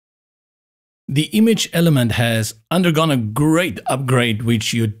The image element has undergone a great upgrade,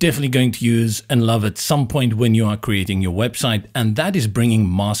 which you're definitely going to use and love at some point when you are creating your website, and that is bringing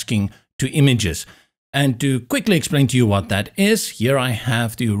masking to images. And to quickly explain to you what that is, here I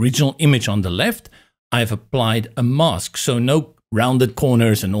have the original image on the left. I've applied a mask, so no rounded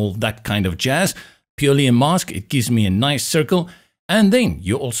corners and all that kind of jazz, purely a mask. It gives me a nice circle. And then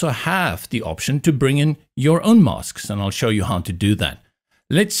you also have the option to bring in your own masks, and I'll show you how to do that.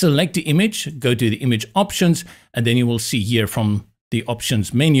 Let's select the image, go to the image options, and then you will see here from the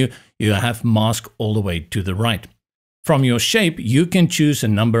options menu, you have mask all the way to the right. From your shape, you can choose a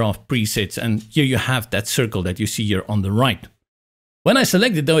number of presets, and here you have that circle that you see here on the right. When I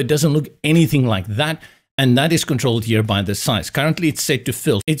select it though, it doesn't look anything like that, and that is controlled here by the size. Currently it's set to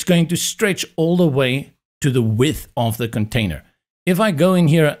fill. It's going to stretch all the way to the width of the container. If I go in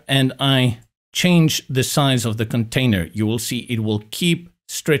here and I change the size of the container, you will see it will keep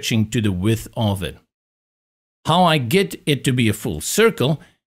stretching to the width of it. How I get it to be a full circle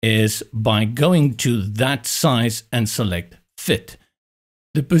is by going to that size and select fit.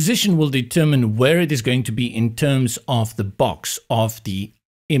 The position will determine where it is going to be in terms of the box of the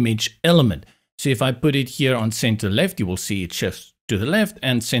image element. So if I put it here on center left, you will see it shifts to the left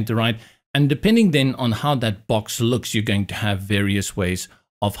and center right. And depending then on how that box looks, you're going to have various ways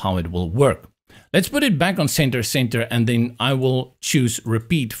of how it will work. Let's put it back on center, and then I will choose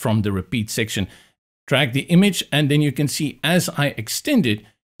repeat from the repeat section. Drag the image, and then you can see as I extend it,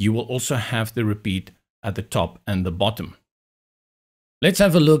 you will also have the repeat at the top and the bottom. Let's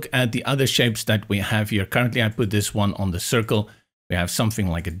have a look at the other shapes that we have here. Currently, I put this one on the circle. We have something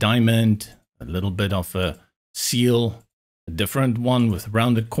like a diamond, a little bit of a seal, a different one with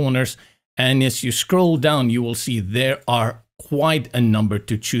rounded corners. And as you scroll down, you will see there are quite a number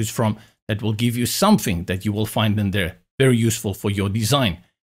to choose from that will give you something that you will find in there very useful for your design.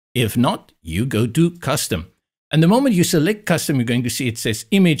 If not, you go to custom. And the moment you select custom, you're going to see it says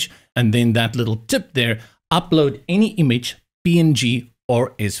image, and then that little tip there, upload any image, PNG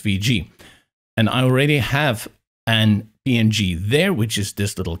or SVG. And I already have an PNG there, which is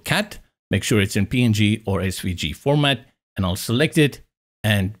this little cat. Make sure it's in PNG or SVG format, and I'll select it,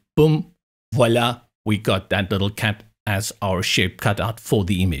 and boom, voila, we got that little cat as our shape cut out for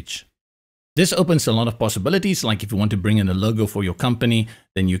the image. This opens a lot of possibilities, like if you want to bring in a logo for your company,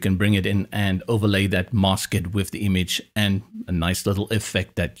 then you can bring it in and overlay that, mask it with the image, and a nice little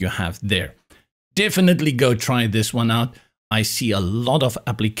effect that you have there. Definitely go try this one out. I see a lot of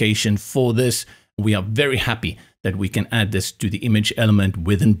application for this. We are very happy that we can add this to the image element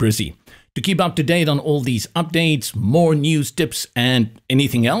within Brizy. To keep up to date on all these updates, more news, tips, and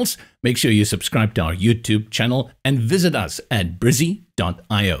anything else, make sure you subscribe to our YouTube channel and visit us at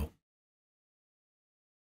brizy.io.